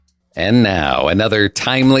And now, another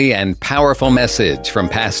timely and powerful message from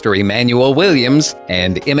Pastor Emmanuel Williams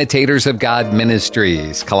and Imitators of God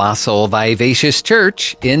Ministries, Colossal Vivacious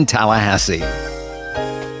Church in Tallahassee.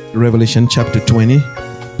 Revelation chapter 20.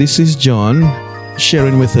 This is John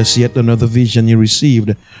sharing with us yet another vision he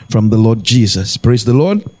received from the Lord Jesus. Praise the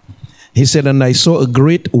Lord. He said, "And I saw a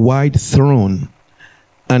great white throne,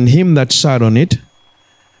 and him that sat on it,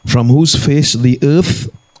 from whose face the earth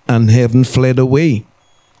and heaven fled away.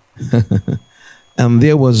 And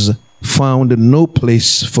there was found no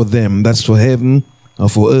place for them," that's for heaven or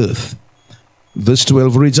for earth. Verse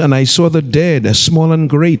 12 reads, "And I saw the dead, small and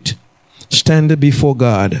great, stand before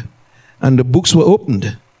God, and the books were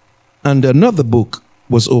opened, and another book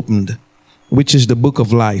was opened, which is the book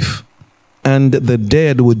of life. And the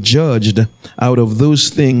dead were judged out of those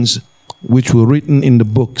things which were written in the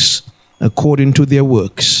books, according to their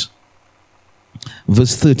works."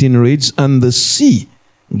 Verse 13 reads, "And the sea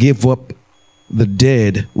gave up the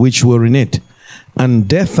dead which were in it, and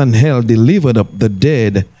death and hell delivered up the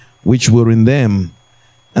dead which were in them,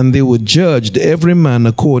 and they were judged every man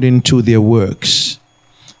according to their works."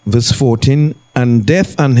 Verse 14, "And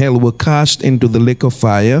death and hell were cast into the lake of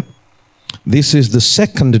fire. This is the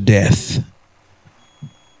second death."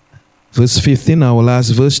 Verse 15, our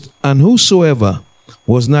last verse, "And whosoever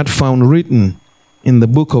was not found written in the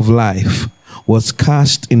book of life was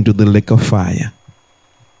cast into the lake of fire."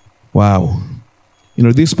 Wow. You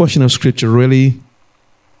know, this portion of scripture really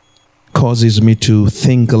causes me to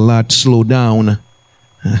think a lot, slow down.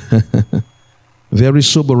 Very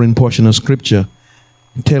sobering portion of scripture.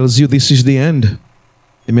 It tells you this is the end.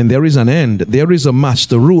 Amen. There is an end. There is a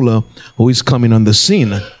master ruler who is coming on the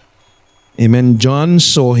scene. Amen. John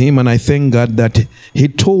saw him, and I thank God that he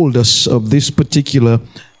told us of this particular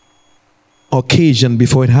occasion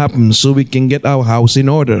before it happens so we can get our house in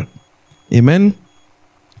order. Amen.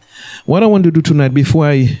 What I want to do tonight, before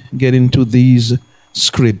I get into these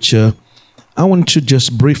scripture, I want to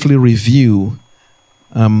just briefly review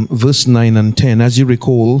verse 9 and 10. As you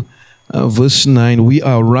recall, verse 9, we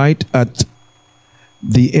are right at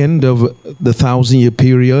the end of the 1,000-year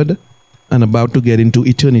period and about to get into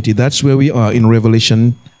eternity. That's where we are in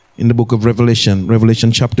Revelation, in the book of Revelation,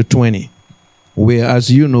 Revelation chapter 20, where, as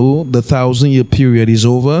you know, the 1,000-year period is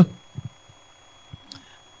over.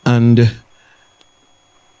 And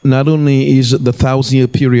not only is the 1,000-year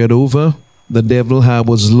period over, the devil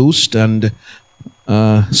was loosed, and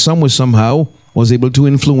somehow was able to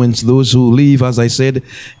influence those who live, as I said,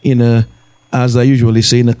 as I usually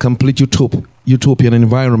say, in a complete utopian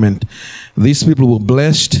environment. These people were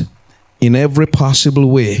blessed in every possible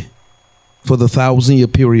way for the 1,000-year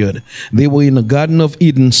period. They were in a Garden of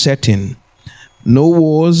Eden setting. No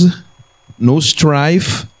wars, no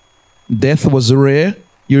strife. Death was rare.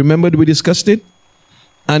 You remember we discussed it?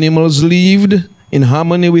 Animals lived in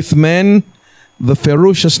harmony with men. The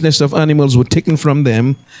ferociousness of animals were taken from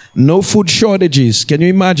them. No food shortages. Can you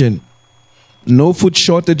imagine? No food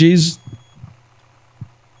shortages.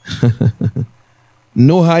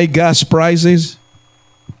 No high gas prices.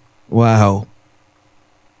 Wow.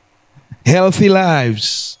 Healthy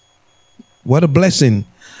lives. What a blessing.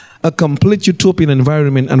 A complete utopian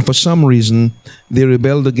environment, and for some reason, they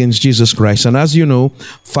rebelled against Jesus Christ. And as you know,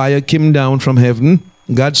 fire came down from heaven.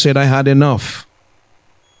 God said, "I had enough."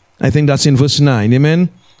 I think that's in verse 9. Amen.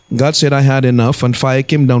 God said, "I had enough," and fire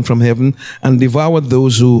came down from heaven and devoured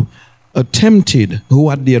those who attempted, who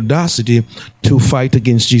had the audacity to fight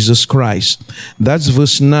against Jesus Christ. That's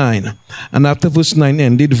verse 9. And after verse 9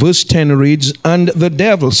 ended, verse 10 reads, "And the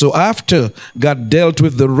devil," so after God dealt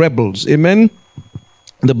with the rebels, amen,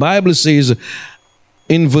 the Bible says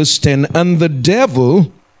in verse 10, "And the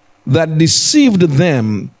devil that deceived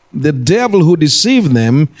them," the devil who deceived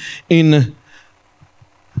them in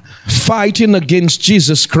fighting against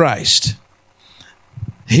Jesus Christ,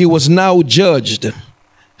 he was now judged.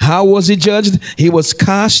 How was he judged? He was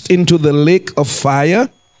cast into the lake of fire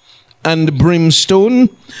and brimstone,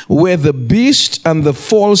 where the beast and the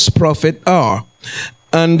false prophet are,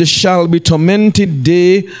 and shall be tormented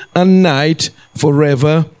day and night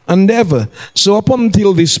forever and ever. So up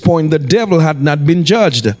until this point, the devil had not been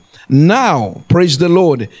judged. Now, praise the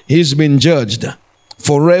Lord, he's been judged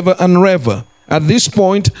forever and ever. At this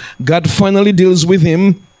point, God finally deals with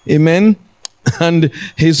him, amen, and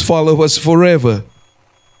his followers forever.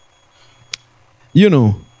 You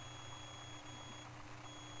know,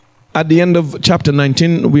 at the end of chapter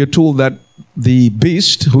 19, we are told that the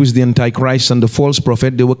beast, who is the Antichrist, and the false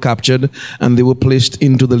prophet, they were captured and they were placed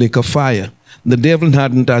into the lake of fire. The devil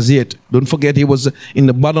hadn't as yet. Don't forget, he was in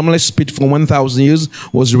the bottomless pit for 1,000 years,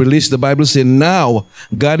 was released. The Bible said now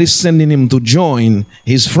God is sending him to join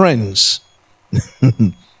his friends.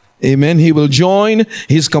 Amen. He will join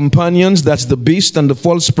his companions, that's the beast and the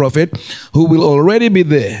false prophet, who will already be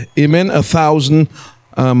there. Amen. 1,000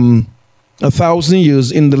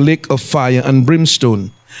 years in the lake of fire and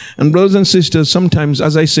brimstone. And brothers and sisters, sometimes,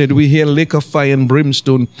 as I said, we hear lake of fire and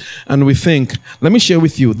brimstone and we think, let me share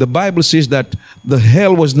with you, the Bible says that the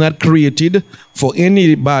hell was not created for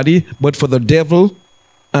anybody but for the devil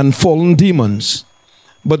and fallen demons.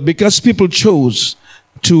 But because people chose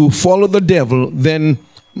to follow the devil, then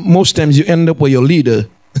most times you end up where your leader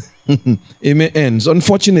amen, ends.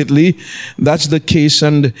 Unfortunately, that's the case,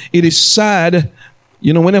 and it is sad.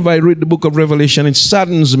 You know, whenever I read the book of Revelation, it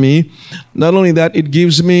saddens me. Not only that, it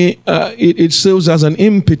gives me, it serves as an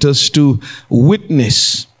impetus to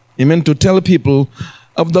witness, amen, to tell people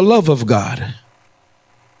of the love of God.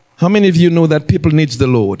 How many of you know that people need the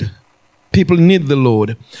Lord? People need the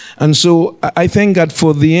Lord. And so I thank God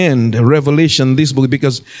for the end, Revelation, this book,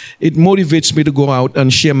 because it motivates me to go out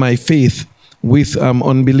and share my faith with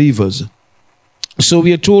unbelievers. So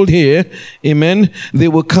we are told here, amen, they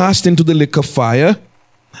were cast into the lake of fire.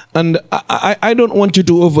 And I don't want you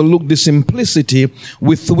to overlook the simplicity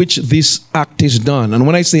with which this act is done. And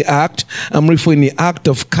when I say act, I'm referring to the act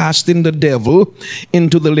of casting the devil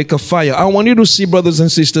into the lake of fire. I want you to see, brothers and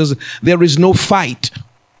sisters, there is no fight.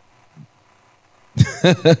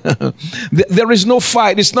 There is no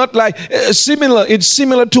fight. It's not like similar. It's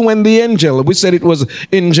similar to when the angel, we said it was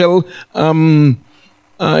angel,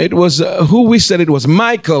 it was who we said it was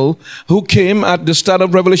Michael, who came at the start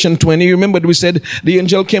of Revelation 20. You remember we said the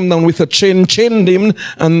angel came down with a chain, chained him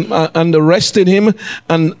and arrested him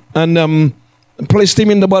and placed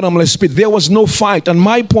him in the bottomless pit. There was no fight. And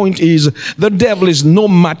my point is, the devil is no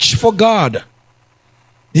match for God.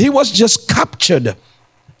 He was just captured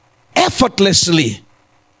effortlessly.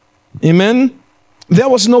 Amen. There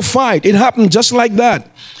was no fight. It happened just like that.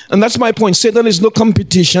 And that's my point. Satan is no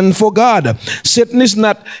competition for God. Satan is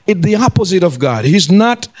not the opposite of God. He's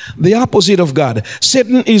not the opposite of God.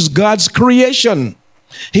 Satan is God's creation.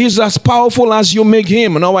 He's as powerful as you make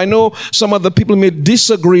him. Now, I know some other people may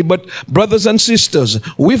disagree, but brothers and sisters,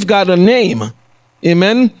 we've got a name.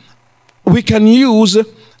 Amen. We can use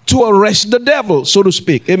to arrest the devil, so to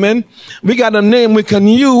speak. Amen. We got a name we can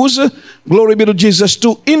use, glory be to Jesus,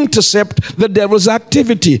 to intercept the devil's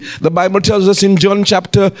activity. The Bible tells us in John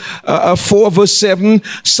chapter 4 verse 7,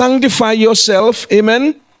 sanctify yourself,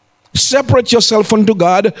 amen, separate yourself unto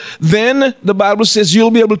God, then the Bible says you'll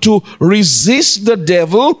be able to resist the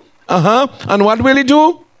devil, and what will he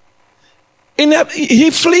do?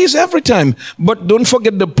 He flees every time. But don't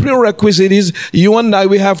forget, the prerequisite is you and I,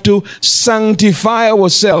 we have to sanctify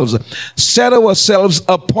ourselves, set ourselves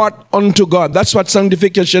apart unto God. That's what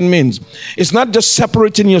sanctification means. It's not just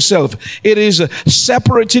separating yourself. It is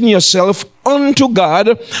separating yourself unto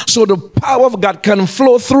God so the power of God can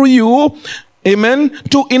flow through you, amen,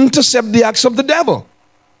 to intercept the acts of the devil.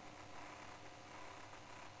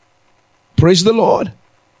 Praise the Lord.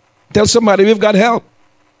 Tell somebody we've got help.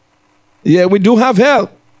 Yeah, we do have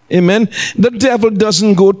help. Amen. The devil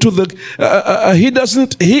doesn't go to the,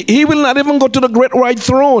 he will not even go to the great white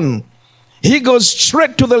throne. He goes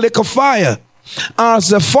straight to the lake of fire.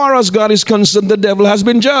 As far as God is concerned, the devil has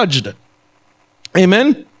been judged.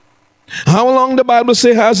 Amen. How long the Bible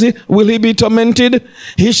say will he be tormented?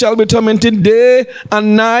 He shall be tormented day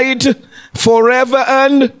and night, forever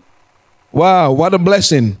and, wow, what a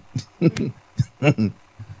blessing.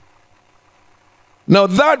 Now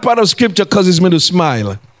that part of scripture causes me to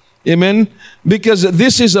smile. Amen. Because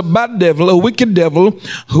this is a bad devil, a wicked devil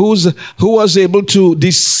who was able to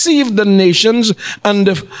deceive the nations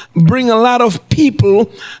and bring a lot of people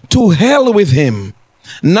to hell with him.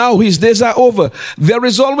 Now his days are over. There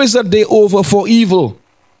is always a day over for evil.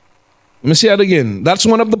 Let me say that again. That's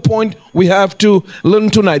one of the points we have to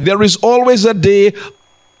learn tonight. There is always a day,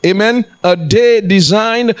 amen, a day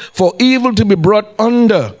designed for evil to be brought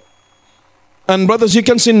under. And brothers, you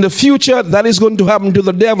can see in the future that is going to happen to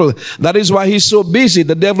the devil. That is why he's so busy.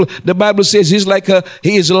 The devil, the Bible says he's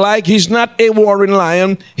not a roaring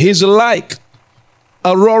lion. He's like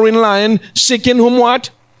a roaring lion seeking whom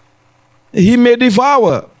what? He may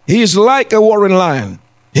devour. He's like a roaring lion.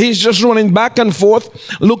 He's just running back and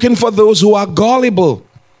forth looking for those who are gullible.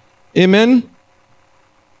 Amen.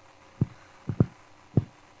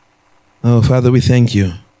 Oh, Father, we thank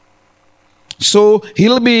you. So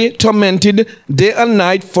he'll be tormented day and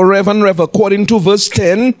night forever and ever, according to verse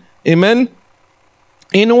 10. Amen.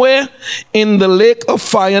 In where? In the lake of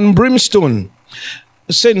fire and brimstone.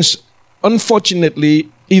 Since unfortunately,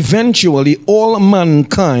 eventually, all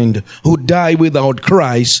mankind who die without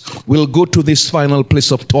Christ will go to this final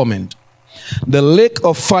place of torment. The lake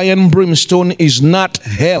of fire and brimstone is not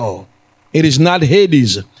hell. It is not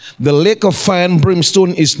Hades. The lake of fire and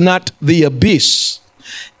brimstone is not the abyss.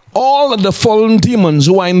 All of the fallen demons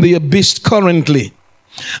who are in the abyss currently,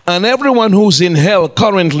 and everyone who's in hell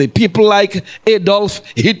currently, people like Adolf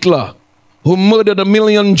Hitler, who murdered 1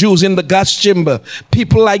 million Jews in the gas chamber.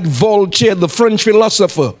 People like Voltaire, the French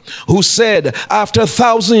philosopher, who said, after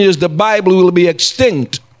 1,000 years, the Bible will be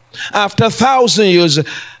extinct. After 1,000 years,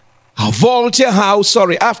 Voltaire, not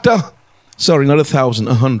 1,000,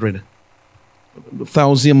 100.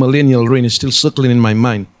 1,000 millennial reign is still circling in my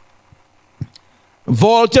mind.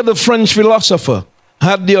 Voltaire, the French philosopher,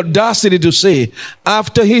 had the audacity to say,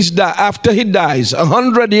 after he dies,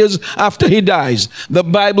 100 years after he dies, the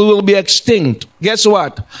Bible will be extinct. Guess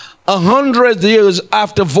what? 100 years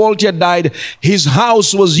after Voltaire died, his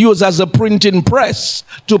house was used as a printing press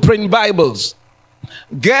to print Bibles.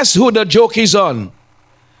 Guess who the joke is on?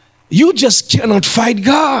 You just cannot fight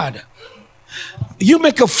God. You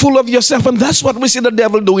make a fool of yourself, and that's what we see the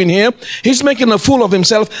devil doing here. He's making a fool of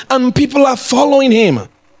himself, and people are following him.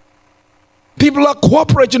 People are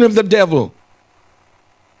cooperating with the devil.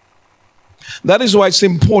 That is why it's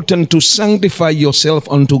important to sanctify yourself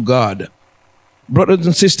unto God. Brothers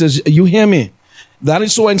and sisters, you hear me? That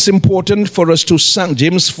is why it's important for us to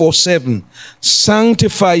James 4:7.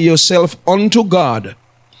 Sanctify yourself unto God.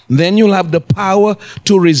 Then you'll have the power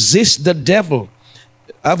to resist the devil.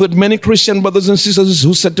 I've heard many Christian brothers and sisters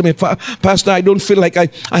who said to me, Pastor, I don't feel like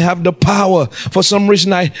I have the power. For some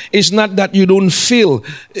reason, it's not that you don't feel.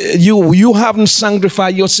 You haven't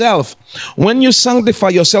sanctified yourself. When you sanctify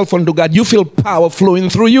yourself unto God, you feel power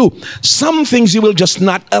flowing through you. Some things you will just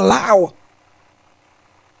not allow.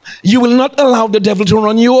 You will not allow the devil to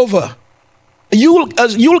run you over.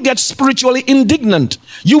 You'll get spiritually indignant.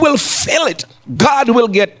 You will feel it. God will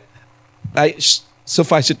get...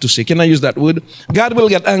 Suffice it to say, can I use that word? God will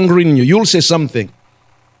get angry in you. You'll say something.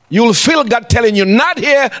 You'll feel God telling you, not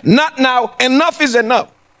here, not now, enough is enough.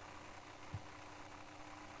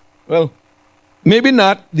 Well, maybe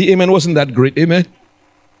not. The amen wasn't that great. Amen?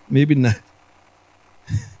 Maybe not.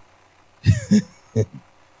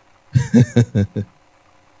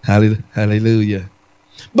 Hallelujah.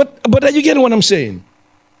 But are you getting what I'm saying?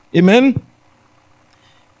 Amen?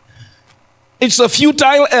 It's a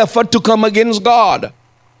futile effort to come against God.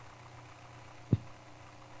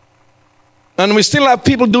 And we still have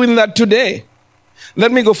people doing that today.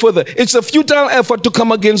 Let me go further. It's a futile effort to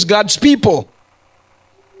come against God's people.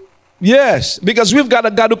 Yes, because we've got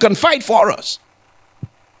a God who can fight for us.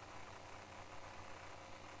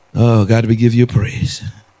 Oh, God, we give you praise.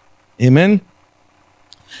 Amen.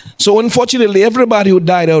 So unfortunately, everybody who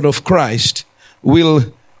died out of Christ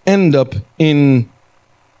will end up in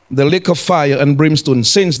the lake of fire and brimstone.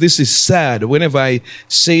 Since this is sad, whenever I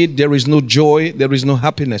say it, there is no joy, there is no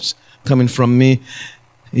happiness coming from me.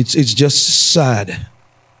 It's just sad.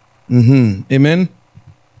 Amen.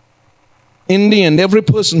 In the end, every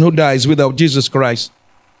person who dies without Jesus Christ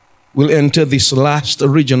will enter this last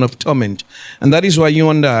region of torment. And that is why you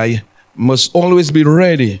and I must always be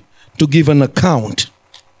ready to give an account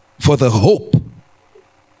for the hope.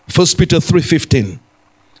 1 Peter 3:15.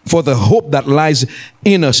 For the hope that lies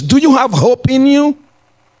in us. Do you have hope in you?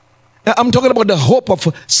 I'm talking about the hope of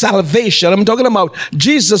salvation. I'm talking about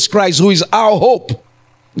Jesus Christ, who is our hope.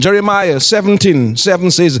 Jeremiah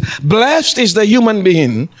 17:7 says, blessed is the human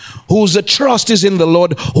being whose trust is in the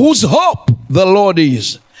Lord, whose hope the Lord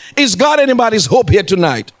is. Is God anybody's hope here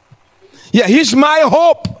tonight? Yeah, He's my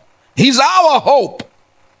hope. He's our hope.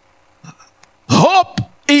 Hope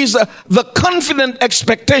is the confident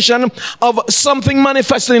expectation of something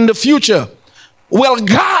manifesting in the future. Well,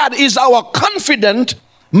 God is our confident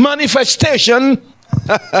manifestation.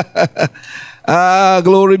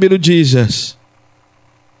 Glory be to Jesus.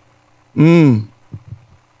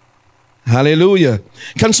 Hallelujah.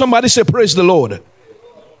 Can somebody say praise the Lord?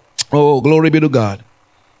 Oh, glory be to God.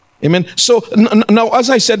 Amen. So now, as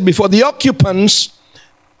I said before, the occupants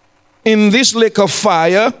in this lake of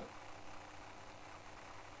fire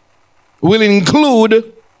will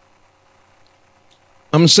include,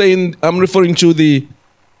 I'm referring to the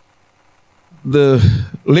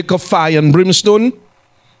lake of fire and brimstone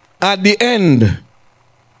at the end.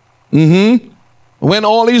 When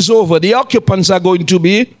all is over, the occupants are going to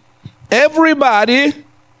be everybody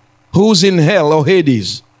who's in hell or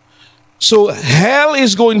Hades. So hell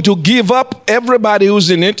is going to give up everybody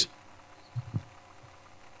who's in it.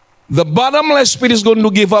 The bottomless pit is going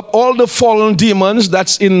to give up all the fallen demons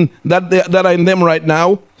that are in them right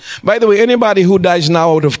now. By the way, anybody who dies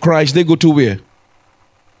now out of Christ, they go to where?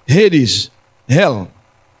 Hades, hell.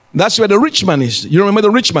 That's where the rich man is. You remember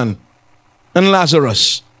the rich man? And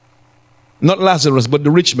Lazarus. Not Lazarus, but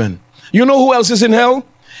the rich man. You know who else is in hell?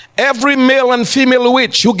 Every male and female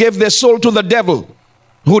witch who gave their soul to the devil,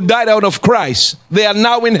 who died out of Christ, they are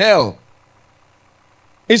now in hell.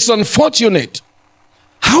 It's unfortunate.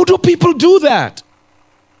 How do people do that?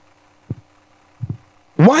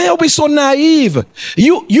 Why are we so naive?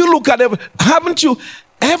 You look at it, haven't you?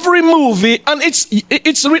 Every movie, and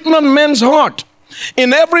it's written on men's heart.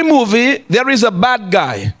 In every movie, there is a bad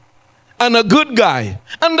guy and a good guy.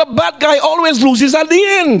 And the bad guy always loses at the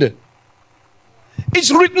end.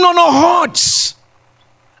 It's written on our hearts.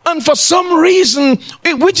 And for some reason,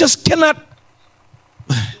 we just cannot.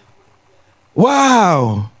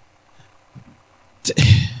 Wow.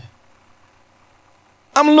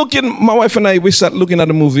 I'm looking, my wife and I, we start looking at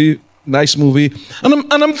a movie, nice movie,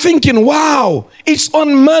 and I'm thinking, wow, it's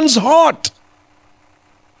on man's heart.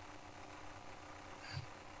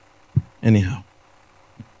 Anyhow,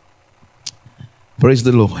 praise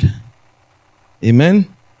the Lord.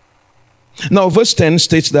 Amen. Now, verse 10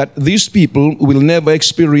 states that these people will never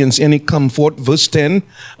experience any comfort. Verse 10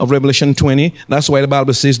 of Revelation 20, that's why the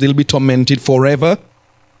Bible says they'll be tormented forever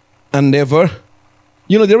and ever.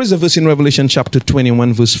 You know, there is a verse in Revelation chapter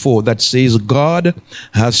 21, verse 4 that says God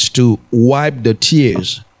has to wipe the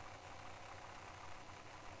tears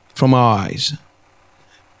from our eyes.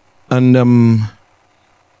 And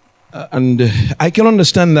I can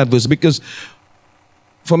understand that verse, because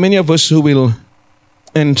for many of us who will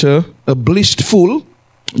enter a blissful,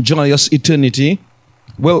 joyous eternity,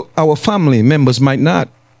 well, our family members might not.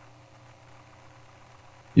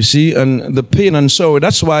 You see, and the pain and sorrow.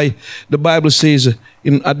 That's why the Bible says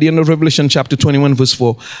at the end of Revelation chapter 21, verse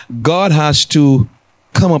 4, God has to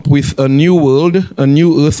come up with a new world, a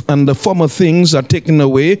new earth, and the former things are taken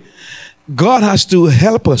away. God has to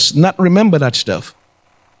help us not remember that stuff.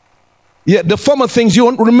 Yeah, the former things you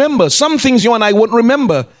won't remember. Some things you and I won't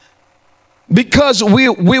remember. Because we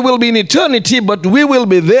will be in eternity, but we will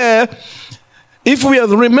be there. If we are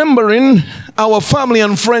remembering our family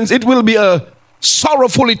and friends, it will be a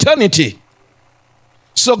sorrowful eternity.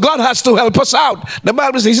 So God has to help us out. The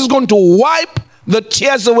Bible says He's going to wipe the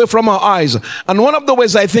tears away from our eyes. And one of the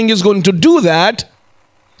ways I think He's going to do that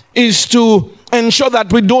is to ensure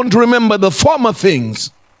that we don't remember the former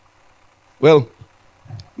things. Well,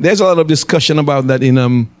 there's a lot of discussion about that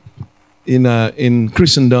in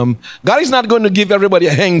Christendom. God is not going to give everybody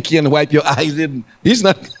a hanky and wipe your eyes. He's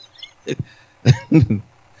not.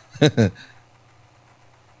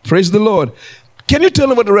 Praise the Lord. Can you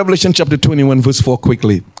turn over to Revelation chapter 21, verse 4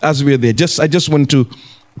 quickly, as we're there? I just want to,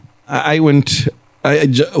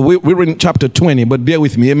 we're in chapter 20, but bear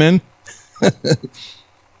with me, amen?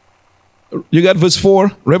 You got verse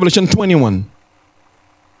 4, Revelation 21.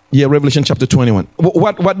 Yeah, Revelation chapter 21.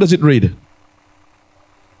 What does it read?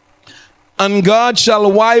 And God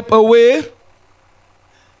shall wipe away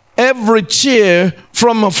every tear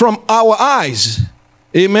from our eyes.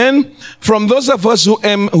 Amen? From those of us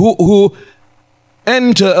who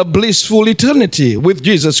enter a blissful eternity with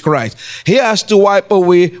Jesus Christ. He has to wipe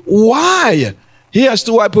away. Why? He has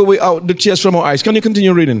to wipe away the tears from our eyes. Can you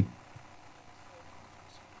continue reading?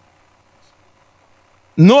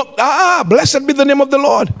 No, blessed be the name of the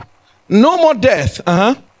Lord. No more death.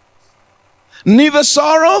 Neither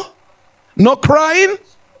sorrow, nor crying,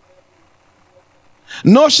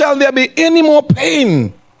 nor shall there be any more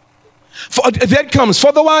pain. That comes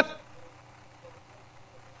for the what?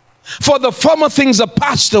 For the former things are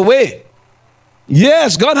passed away.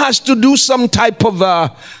 Yes, God has to do some type of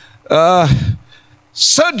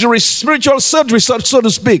surgery, spiritual surgery, so to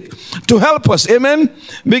speak, to help us. Amen?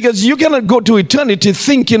 Because you cannot go to eternity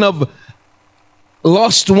thinking of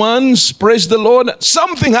lost ones. Praise the Lord.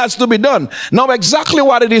 Something has to be done. Now, exactly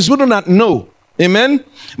what it is, we do not know. Amen?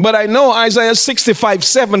 But I know Isaiah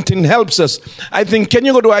 65:17 helps us. I think, can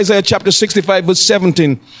you go to Isaiah chapter 65, verse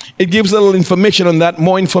 17? It gives a little information on that,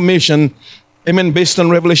 more information. Amen, based on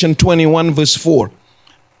Revelation 21, verse 4.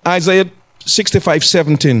 Isaiah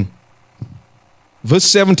 65:17. Verse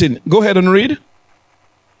 17. Go ahead and read.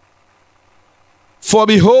 For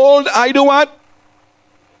behold, I do what?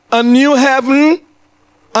 A new heaven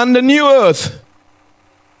and a new earth.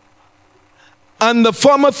 And the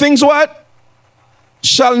former things what?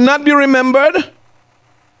 Shall not be remembered.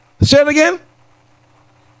 Say it again.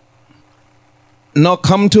 Nor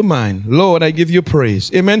come to mind. Lord, I give you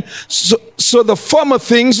praise. Amen. So the former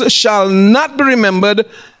things shall not be remembered,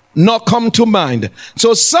 nor come to mind.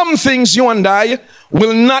 So some things you and I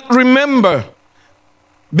will not remember.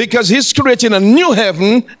 Because he's creating a new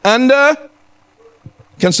heaven and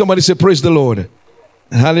can somebody say praise the Lord?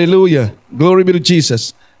 Hallelujah. Glory be to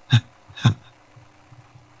Jesus.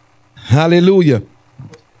 Hallelujah.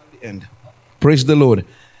 And praise the Lord.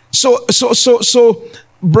 So,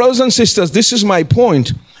 brothers and sisters, this is my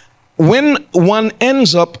point. When one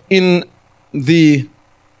ends up in the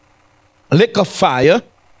lake of fire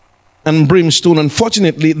and brimstone,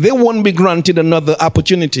 unfortunately, they won't be granted another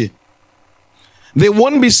opportunity. They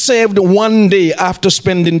won't be saved one day after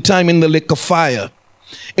spending time in the lake of fire.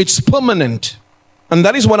 It's permanent. And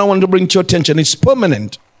that is what I want to bring to your attention. It's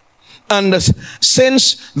permanent. And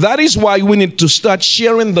since that is why we need to start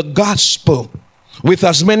sharing the gospel with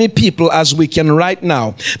as many people as we can right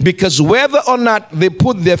now. Because whether or not they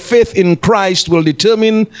put their faith in Christ will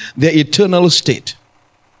determine their eternal state.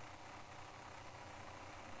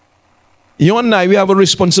 You and I, we have a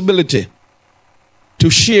responsibility to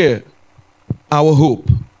share our hope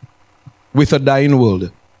with a dying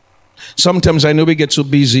world. Sometimes I know we get so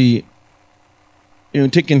busy,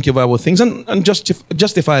 taking care of our things, and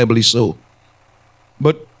justifiably so.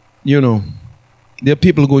 But, there are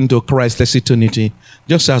people going to a Christless eternity.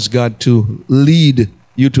 Just ask God to lead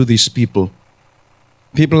you to these people.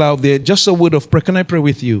 People out there, just a word of prayer. Can I pray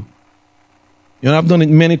with you? I've done it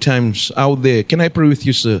many times out there. Can I pray with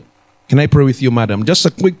you, sir? Can I pray with you, madam? Just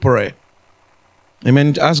a quick prayer.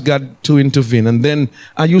 Amen. Ask God to intervene. And then,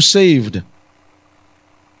 are you saved?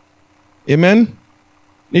 Amen.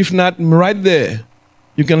 If not, right there,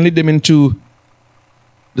 you can lead them into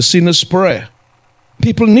the sinner's prayer.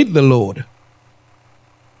 People need the Lord.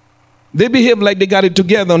 They behave like they got it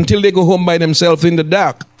together until they go home by themselves in the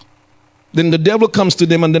dark. Then the devil comes to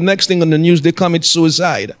them, and the next thing on the news, they commit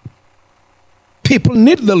suicide. People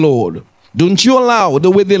need the Lord. Don't you allow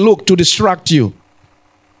the way they look to distract you.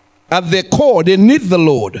 At their core, they need the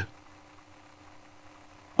Lord.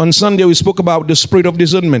 On Sunday, we spoke about the spirit of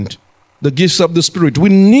discernment, the gifts of the Spirit. We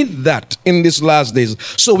need that in these last days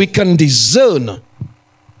so we can discern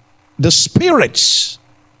the spirits.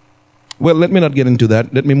 Well, let me not get into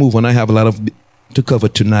that. Let me move on. I have a lot to cover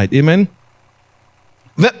tonight. Amen.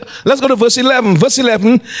 Let's go to verse 11. Verse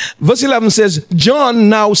 11 says, John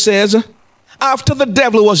now says, after the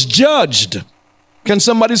devil was judged. Can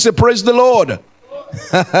somebody say, praise the Lord?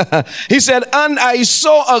 He said, and I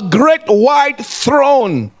saw a great white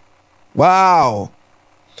throne. Wow.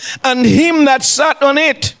 And him that sat on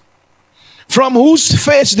it, from whose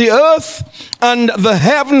face the earth and the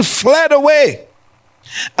heaven fled away.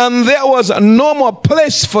 And there was no more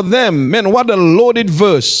place for them. Man, what a loaded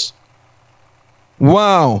verse.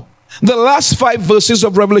 Wow. The last 5 verses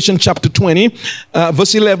of Revelation chapter 20,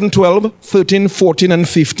 verse 11, 12, 13, 14, and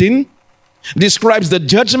 15, describes the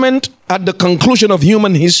judgment at the conclusion of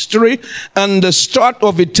human history and the start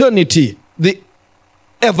of eternity, the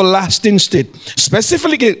everlasting state.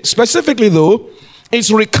 Specifically though,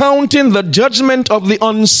 it's recounting the judgment of the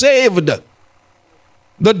unsaved.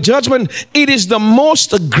 The judgment, it is the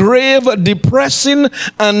most grave, depressing,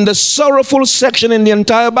 and sorrowful section in the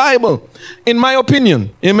entire Bible, in my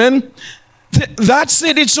opinion. Amen. That's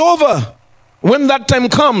it. It's over. When that time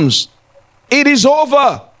comes, it is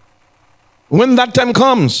over. When that time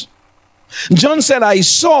comes. John said, I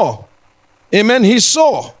saw. Amen. He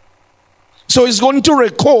saw. So he's going to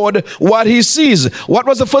record what he sees. What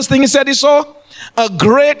was the first thing he said he saw? A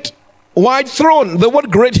great white throne. The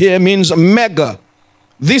word great here means mega.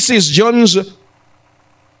 This is John's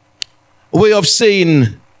way of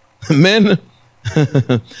saying, man,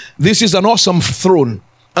 this is an awesome throne.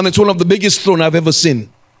 And it's one of the biggest thrones I've ever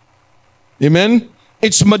seen. Amen.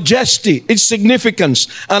 Its majesty, its significance,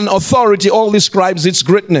 and authority all describes its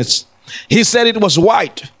greatness. He said it was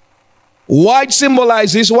white. White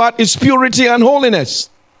symbolizes what? Its purity and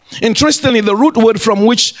holiness. Interestingly, the root word from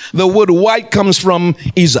which the word white comes from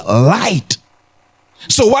is light.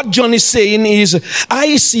 So what John is saying is,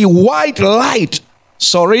 I see white light,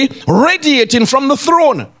 radiating from the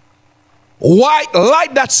throne. White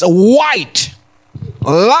light, that's white.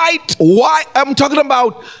 Light, white, I'm talking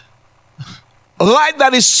about light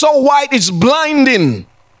that is so white it's blinding.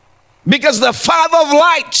 Because the Father of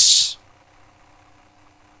lights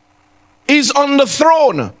is on the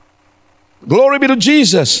throne. Glory be to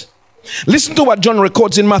Jesus. Listen to what John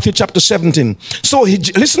records in Matthew chapter 17. So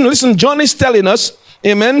listen, John is telling us,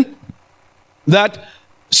 amen, that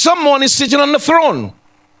someone is sitting on the throne.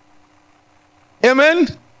 Amen.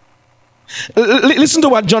 Listen to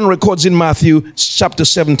what John records in Matthew chapter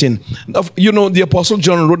 17. The Apostle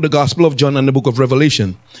John wrote the Gospel of John and the book of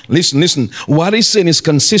Revelation. Listen. What he's saying is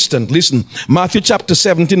consistent. Listen. Matthew chapter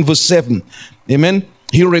 17 verse 7. Amen.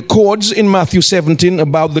 he records in Matthew 17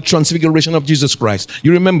 about the transfiguration of Jesus Christ.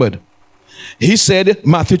 You remembered? He said,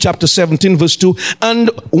 Matthew chapter 17 verse 2, and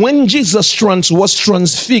when Jesus was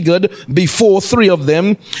transfigured before three of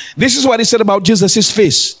them, this is what he said about Jesus'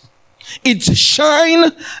 face. It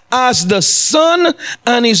shined as the sun,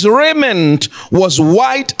 and his raiment was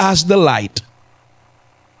white as the light.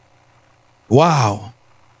 Wow.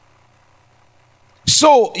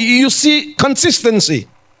 So you see consistency.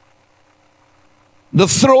 The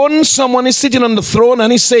throne, someone is sitting on the throne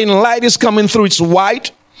and he's saying light is coming through, it's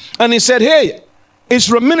white. And he said, hey, it's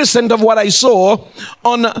reminiscent of what I saw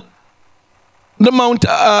on the Mount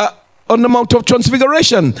of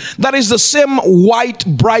Transfiguration. That is the same white,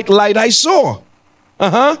 bright light I saw.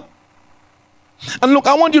 And look,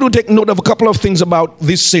 I want you to take note of a couple of things about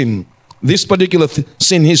this sin, this particular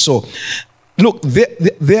sin he saw. Look,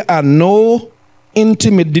 there are no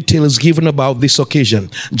intimate details given about this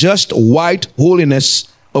occasion. Just white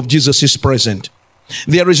holiness of Jesus is present.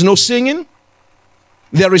 There is no singing.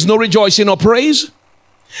 There is no rejoicing or praise.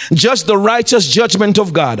 Just the righteous judgment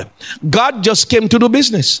of God. God just came to do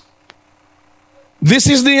business. This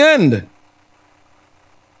is the end.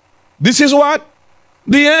 This is what?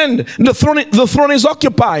 The end. The throne is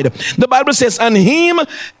occupied. The Bible says, and him,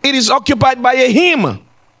 it is occupied by a him.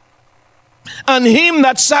 And him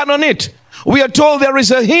that sat on it. We are told there is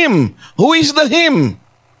a him. Who is the him?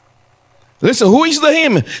 Listen, who is the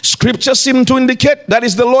him? Scripture seems to indicate that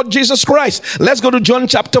is the Lord Jesus Christ. Let's go to John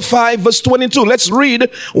chapter 5 verse 22. Let's read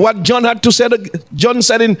what John had to say. John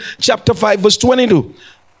said in chapter 5 verse 22.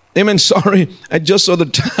 Amen. Sorry, I just saw the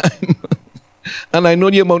time. And I know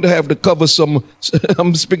the amount I have to cover some.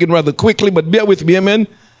 I'm speaking rather quickly, but bear with me. Amen.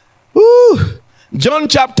 Woo. John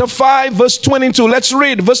chapter 5 verse 22. Let's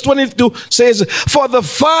read. Verse 22 says, for the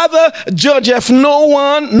Father judgeth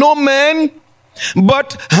no man,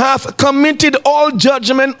 but hath committed all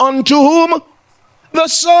judgment unto whom? The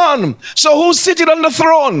Son. So who's seated on the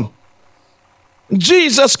throne?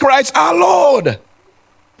 Jesus Christ our Lord.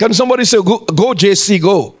 Can somebody say, go JC,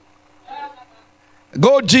 go.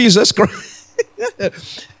 Go Jesus Christ.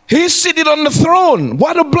 He's seated on the throne.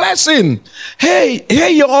 What a blessing. Hey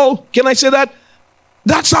y'all, can I say that?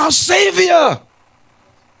 That's our Savior.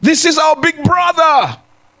 This is our big brother.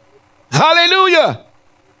 Hallelujah.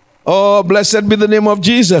 Oh, blessed be the name of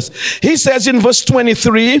Jesus. He says in verse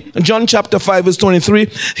 23, John chapter 5 verse 23,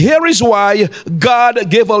 here is why God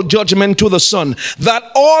gave all judgment to the Son,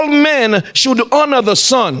 that all men should honor the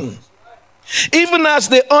Son, even as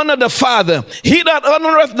they honor the Father. He that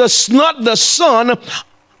honoreth not the Son,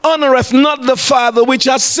 honoreth not the Father which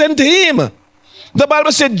has sent him. The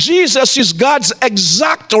Bible said Jesus is God's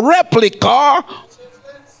exact replica.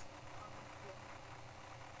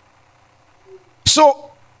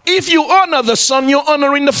 So if you honor the Son, you're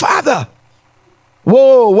honoring the Father.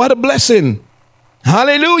 Whoa, what a blessing.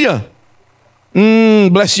 Hallelujah.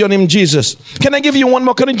 Bless your name, Jesus. Can I give you one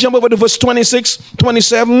more? Can you jump over to verse 26,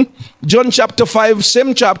 27? John chapter 5,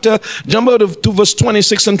 same chapter. Jump over to verse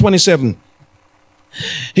 26 and 27.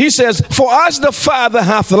 He says, for as the Father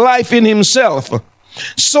hath life in himself,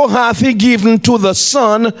 so hath he given to the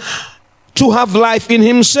Son to have life in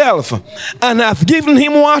himself, and hath given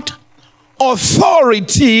him what?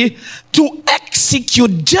 Authority to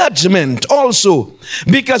execute judgment also,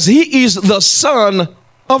 because he is the Son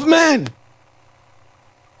of Man.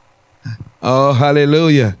 Oh,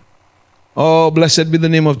 hallelujah. Oh, blessed be the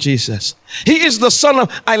name of Jesus. He is the Son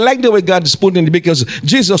of, I like the way God is putting it, because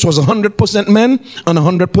Jesus was 100% man and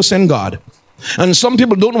 100% God. And some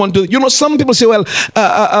people don't want to, some people say, well,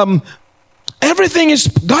 everything is,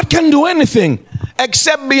 God can do anything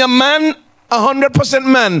except be a man, 100%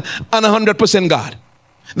 man and 100% God.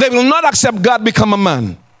 They will not accept God become a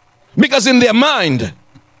man, because in their mind,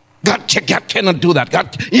 God cannot do that.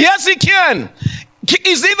 God, yes, he can.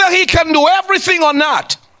 It's either he can do everything or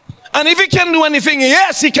not. And if he can do anything,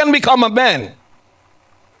 yes, he can become a man.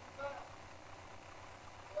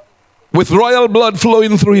 With royal blood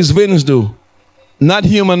flowing through his veins, not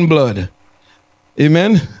human blood.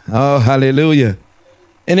 Amen. Oh, hallelujah.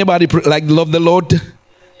 Anybody love the Lord?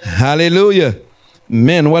 Hallelujah.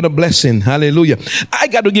 Man, what a blessing. Hallelujah. I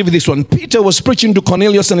got to give you this one. Peter was preaching to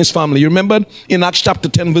Cornelius and his family. You remember in Acts chapter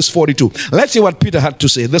 10 verse 42. Let's see what Peter had to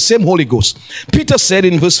say. The same Holy Ghost. Peter said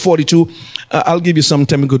in verse 42, I'll give you some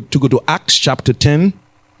time to go to Acts chapter 10.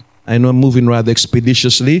 I know I'm moving rather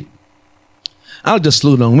expeditiously. I'll just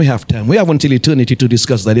slow down. We have time. We have until eternity to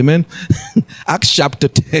discuss that. Amen. Acts chapter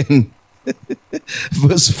 10.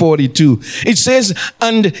 Verse 42. It says,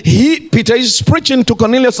 and Peter is preaching to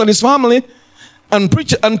Cornelius and his family. And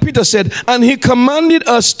Peter said, and he commanded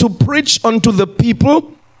us to preach unto the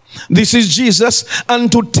people This is Jesus.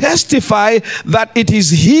 And to testify that it is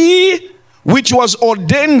he which was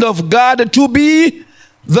ordained of God to be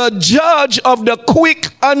the judge of the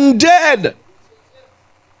quick and dead.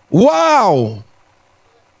 Wow.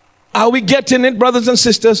 Are we getting it, brothers and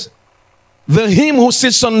sisters? The him who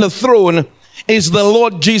sits on the throne is the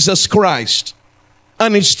Lord Jesus Christ.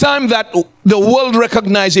 And it's time that the world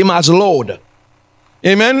recognize him as Lord.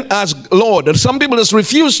 Amen? As Lord. Some people just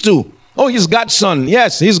refuse to. Oh, he's God's son.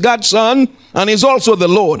 Yes, he's God's son, and he's also the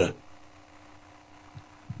Lord.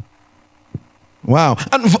 Wow.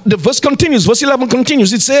 And the verse continues, verse 11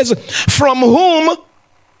 continues. It says, from whom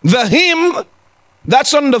the him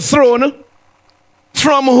that's on the throne,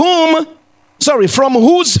 from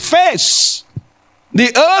whose face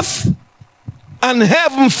the earth and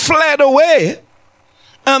heaven fled away,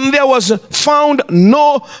 and there was found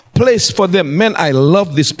no place for them. Man, I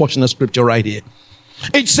love this portion of scripture right here.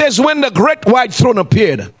 It says, when the great white throne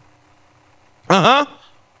appeared, the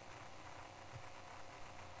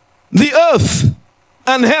earth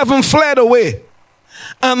and heaven fled away,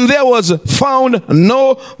 and there was found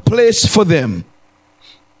no place for them.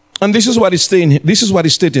 And this is what it's stating. This is what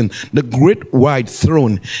it's stating. The great white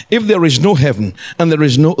throne. If there is no heaven and there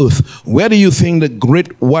is no earth, where do you think the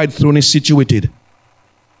great white throne is situated?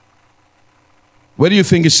 Where do you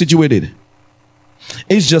think it's situated?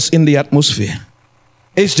 It's just in the atmosphere.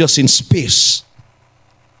 It's just in space.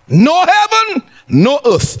 No heaven, no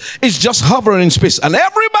earth. It's just hovering in space. And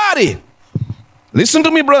everybody, listen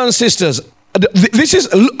to me, brothers and sisters.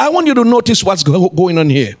 I want you to notice what's going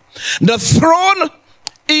on here. The throne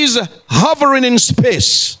is hovering in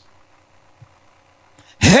space,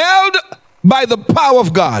 held by the power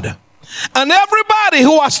of God. And everybody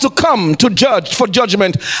who has to come to judge for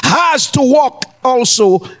judgment has to walk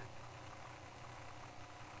also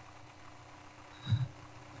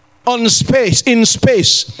in space,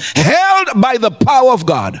 held by the power of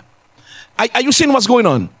God. Are you seeing what's going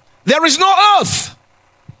on? There is no earth.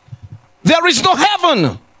 There is no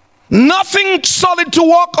heaven. Nothing solid to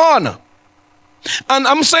walk on. And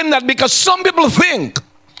I'm saying that because some people think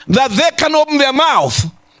that they can open their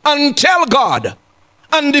mouth and tell God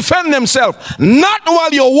and defend themselves, not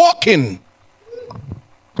while you're walking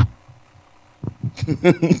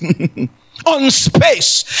on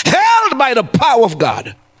space, held by the power of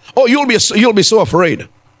God. Oh, you'll be so afraid.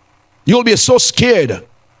 You'll be so scared.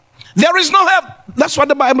 There is no heaven. That's what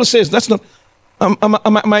the Bible says. That's not.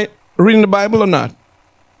 Am I reading the Bible or not?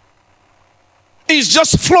 It's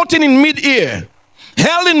just floating in mid-air,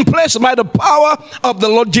 held in place by the power of the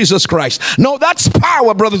Lord Jesus Christ. Now that's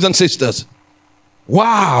power, brothers and sisters.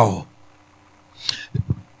 Wow.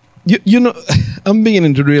 You know, I'm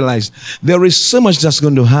beginning to realize there is so much that's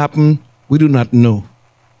going to happen we do not know.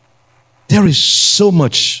 There is so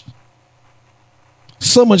much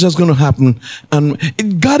that's going to happen,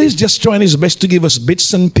 and God is just trying his best to give us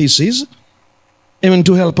bits and pieces, even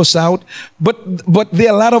to help us out. But there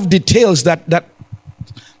are a lot of details that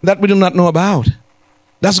we do not know about.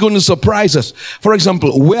 That's going to surprise us. For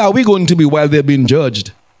example, where are we going to be while they're being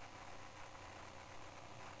judged?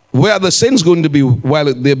 Where are the saints going to be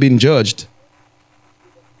while they're being judged?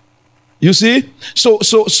 You see? So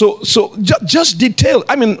just detail.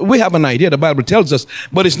 I mean, we have an idea. The Bible tells us,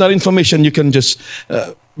 but it's not information you can just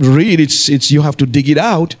read. It's you have to dig it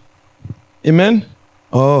out. Amen?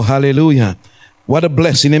 Oh, hallelujah. What a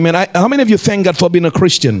blessing. Amen. How many of you thank God for being a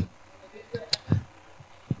Christian?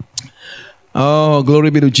 Oh, glory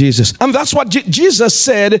be to Jesus. And that's what Jesus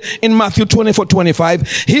said in Matthew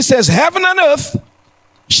 24:25. He says, heaven and earth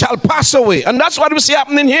shall pass away. And that's what we see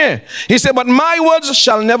happening here. He said, but my words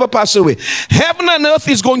shall never pass away. Heaven and earth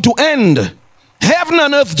is going to end. Heaven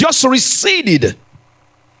and earth just receded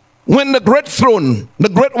when the great throne, the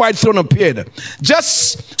great white throne appeared. It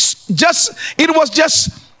was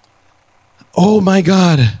just, oh my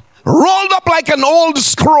God, rolled up like an old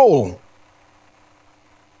scroll.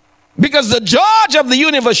 Because the judge of the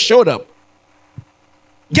universe showed up,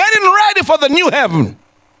 getting ready for the new heaven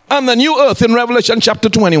and the new earth in Revelation chapter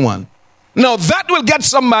 21. Now that will get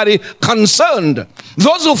somebody concerned.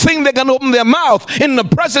 Those who think they can open their mouth in the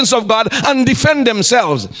presence of God and defend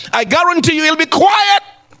themselves. I guarantee you, it'll be quiet.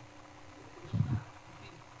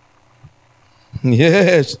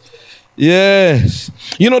 Yes. Yes.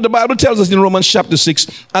 You know, the Bible tells us in Romans chapter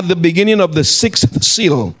 6, at the beginning of the sixth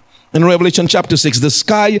seal, in Revelation chapter 6, the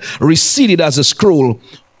sky receded as a scroll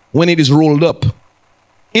when it is rolled up.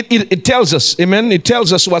 It tells us, amen, it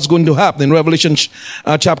tells us what's going to happen in Revelation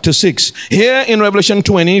chapter 6. Here in Revelation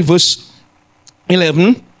 20, verse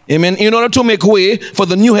 11, Amen. In order to make way for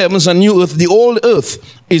the new heavens and new earth, the old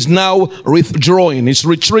earth is now withdrawing. It's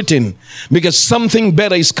retreating because something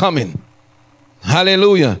better is coming.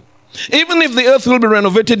 Hallelujah. Even if the earth will be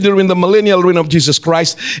renovated during the millennial reign of Jesus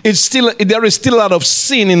Christ, there is still a lot of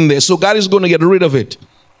sin in there. So God is going to get rid of it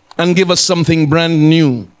and give us something brand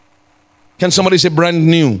new. Can somebody say brand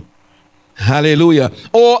new? Hallelujah.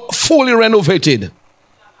 Or fully renovated.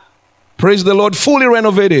 Praise the Lord. Fully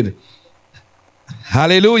renovated.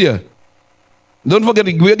 Hallelujah. Don't forget,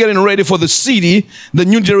 we're getting ready for the city, the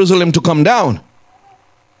New Jerusalem, to come down.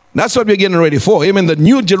 That's what we're getting ready for. Amen. The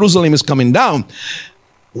New Jerusalem is coming down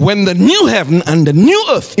when the new heaven and the new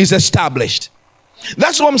earth is established.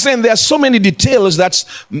 That's what I'm saying. There are so many details that's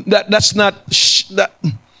not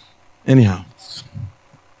anyhow.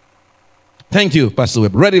 Thank you, Pastor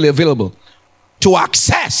Webb. Readily available to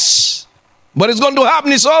access. But it's going to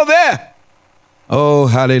happen. It's all there. Oh,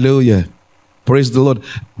 hallelujah. Praise the Lord.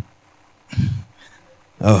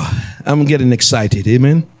 Oh, I'm getting excited.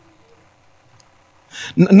 Amen.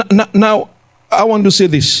 Now, I want to say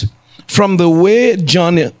this. From the way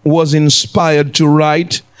John was inspired to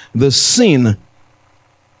write the sin,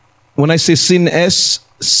 when I say sin,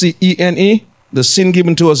 S-C-E-N-E, the sin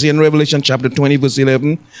given to us here in Revelation chapter 20, verse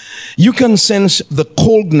 11, you can sense the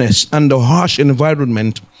coldness and the harsh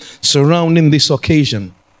environment surrounding this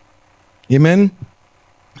occasion. Amen.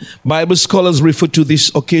 Bible scholars refer to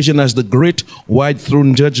this occasion as the Great White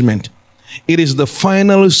Throne Judgment. It is the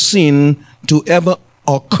final sin to ever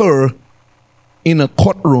occur in a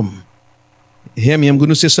courtroom. Hear me, I'm going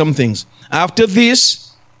to say some things. After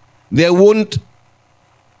this, there won't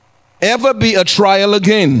ever be a trial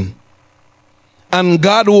again. And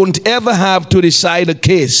God won't ever have to decide a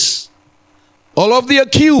case. All of the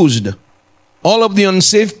accused, all of the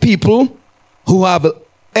unsaved people who have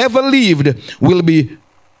ever lived will be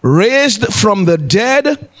raised from the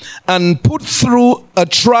dead and put through a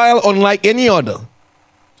trial unlike any other.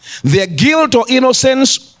 Their guilt or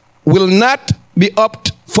innocence will not be up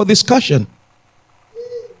for discussion.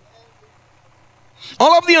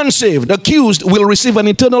 All of the unsaved, accused, will receive an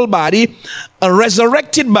eternal body, a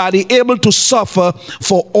resurrected body able to suffer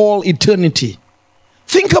for all eternity.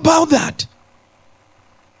 Think about that.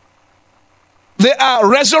 They are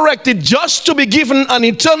resurrected just to be given an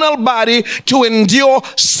eternal body to endure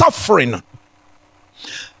suffering.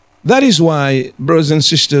 That is why, brothers and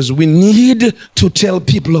sisters, we need to tell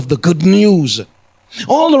people of the good news.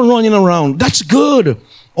 All the running around, that's good.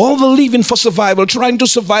 All the living for survival, trying to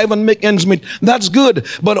survive and make ends meet, that's good.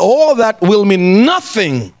 But all that will mean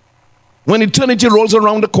nothing when eternity rolls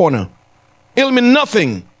around the corner. It'll mean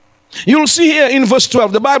nothing. You'll see here in verse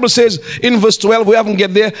 12, the Bible says in verse 12, we haven't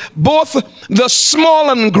get there, both the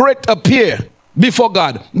small and great appear before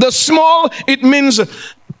God. The small, it means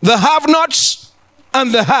the have-nots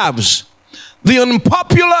and the haves, the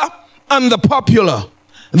unpopular and the popular,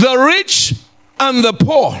 the rich and the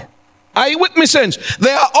poor. Are you with me, saints?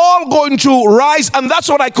 They are all going to rise, and that's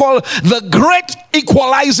what I call the great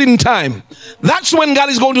equalizing time. That's when God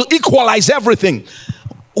is going to equalize everything.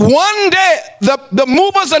 One day, the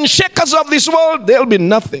movers and shakers of this world, there'll be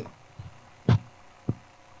nothing.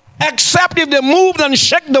 Except if they moved and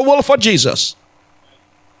shook the world for Jesus.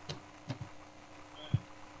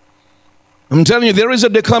 I'm telling you, there is a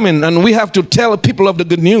day coming, and we have to tell people of the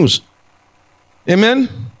good news. Amen?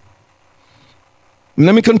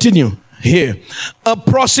 Let me continue here. A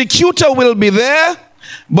prosecutor will be there,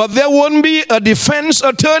 but there won't be a defense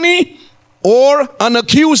attorney or an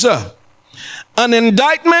accuser. An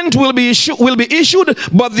indictment will be issued,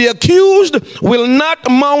 but the accused will not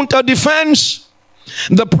mount a defense.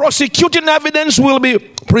 The prosecuting evidence will be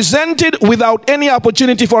presented without any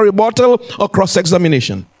opportunity for rebuttal or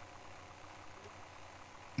cross-examination.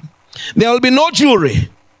 There will be no jury,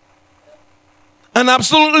 an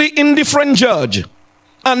absolutely indifferent judge,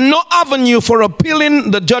 and no avenue for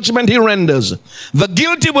appealing the judgment he renders. The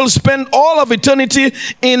guilty will spend all of eternity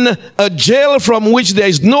in a jail from which there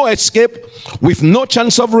is no escape, with no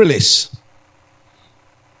chance of release.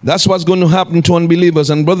 That's what's going to happen to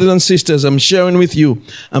unbelievers. And brothers and sisters, I'm sharing with you,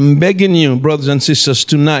 I'm begging you, brothers and sisters,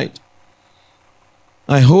 tonight.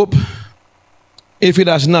 I hope, if it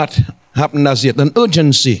has not happened as yet, an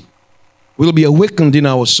urgency will be awakened in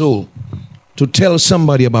our soul to tell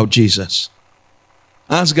somebody about Jesus.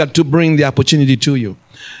 Ask God to bring the opportunity to you.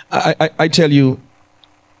 I tell you,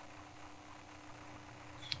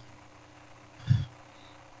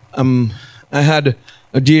 I had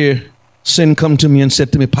a dear saint come to me and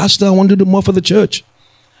said to me, Pastor, I want to do more for the church.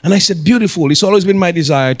 And I said, beautiful. It's always been my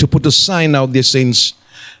desire to put a sign out there saying,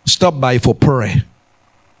 stop by for prayer.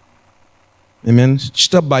 Amen.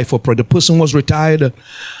 Stopped by for prayer. The person was retired.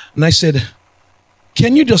 And I said,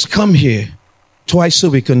 can you just come here twice a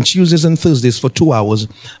week on Tuesdays and Thursdays for 2 hours?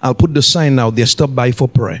 I'll put the sign out there. Stop by for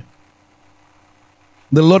prayer.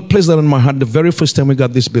 The Lord placed that on my heart the very first time we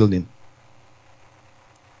got this building.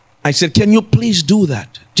 I said, can you please do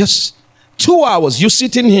that? Just 2 hours. You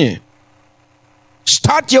sit in here.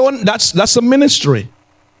 Start your own. That's a ministry.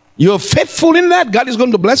 You're faithful in that. God is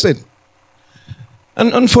going to bless it.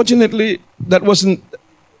 And unfortunately, that wasn't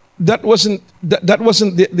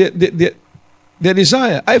their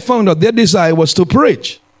desire. I found out their desire was to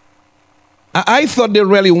preach. I thought they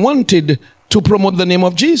really wanted to promote the name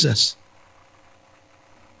of Jesus.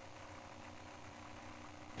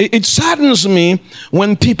 It saddens me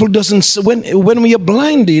when people when we are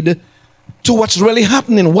blinded to what's really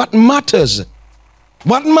happening. What matters?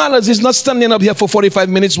 What matters is not standing up here for 45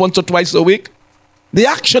 minutes once or twice a week. The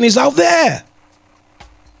action is out there.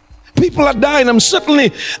 People are dying. I'm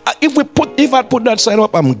certainly, if I put that sign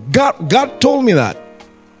up, God told me that.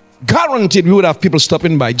 Guaranteed we would have people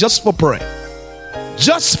stopping by just for prayer.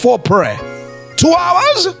 Just for prayer. 2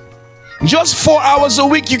 hours? Just 4 hours a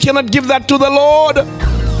week. You cannot give that to the Lord.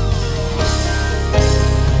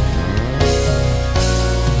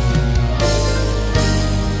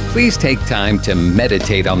 Please take time to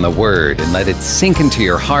meditate on the Word and let it sink into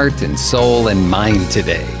your heart and soul and mind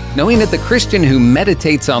today, knowing that the Christian who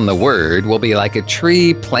meditates on the Word will be like a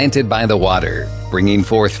tree planted by the water, bringing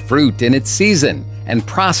forth fruit in its season and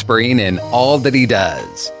prospering in all that he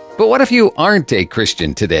does. But what if you aren't a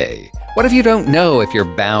Christian today? What if you don't know if you're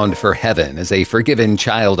bound for heaven as a forgiven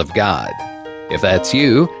child of God? If that's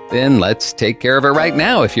you, then let's take care of it right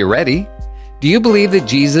now if you're ready. Do you believe that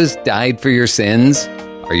Jesus died for your sins?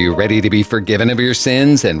 Are you ready to be forgiven of your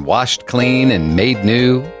sins and washed clean and made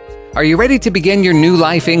new? Are you ready to begin your new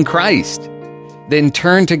life in Christ? Then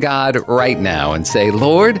turn to God right now and say,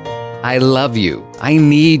 Lord, I love you. I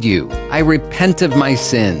need you. I repent of my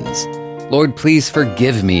sins. Lord, please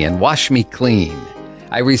forgive me and wash me clean.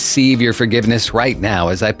 I receive your forgiveness right now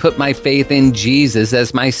as I put my faith in Jesus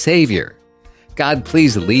as my Savior. God,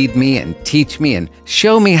 please lead me and teach me and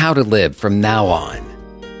show me how to live from now on.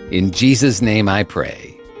 In Jesus' name I pray.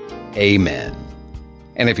 Amen.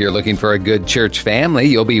 And if you're looking for a good church family,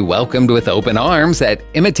 you'll be welcomed with open arms at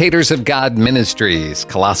Imitators of God Ministries,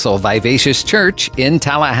 Colossal Vivacious Church in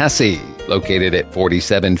Tallahassee, located at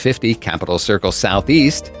 4750 Capitol Circle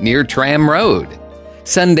Southeast near Tram Road.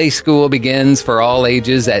 Sunday school begins for all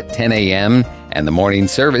ages at 10 a.m., and the morning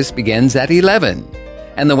service begins at 11,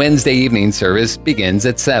 and the Wednesday evening service begins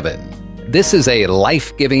at 7. This is a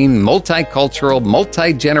life-giving, multicultural,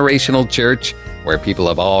 multi-generational church where people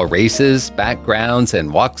of all races, backgrounds,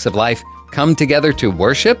 and walks of life come together to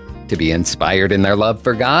worship, to be inspired in their love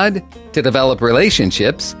for God, to develop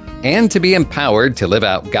relationships, and to be empowered to live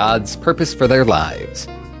out God's purpose for their lives.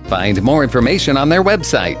 Find more information on their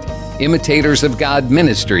website,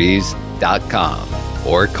 ImitatorsofGodMinistries.com,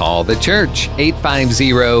 or call the church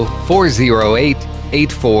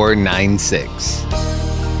 850-408-8496.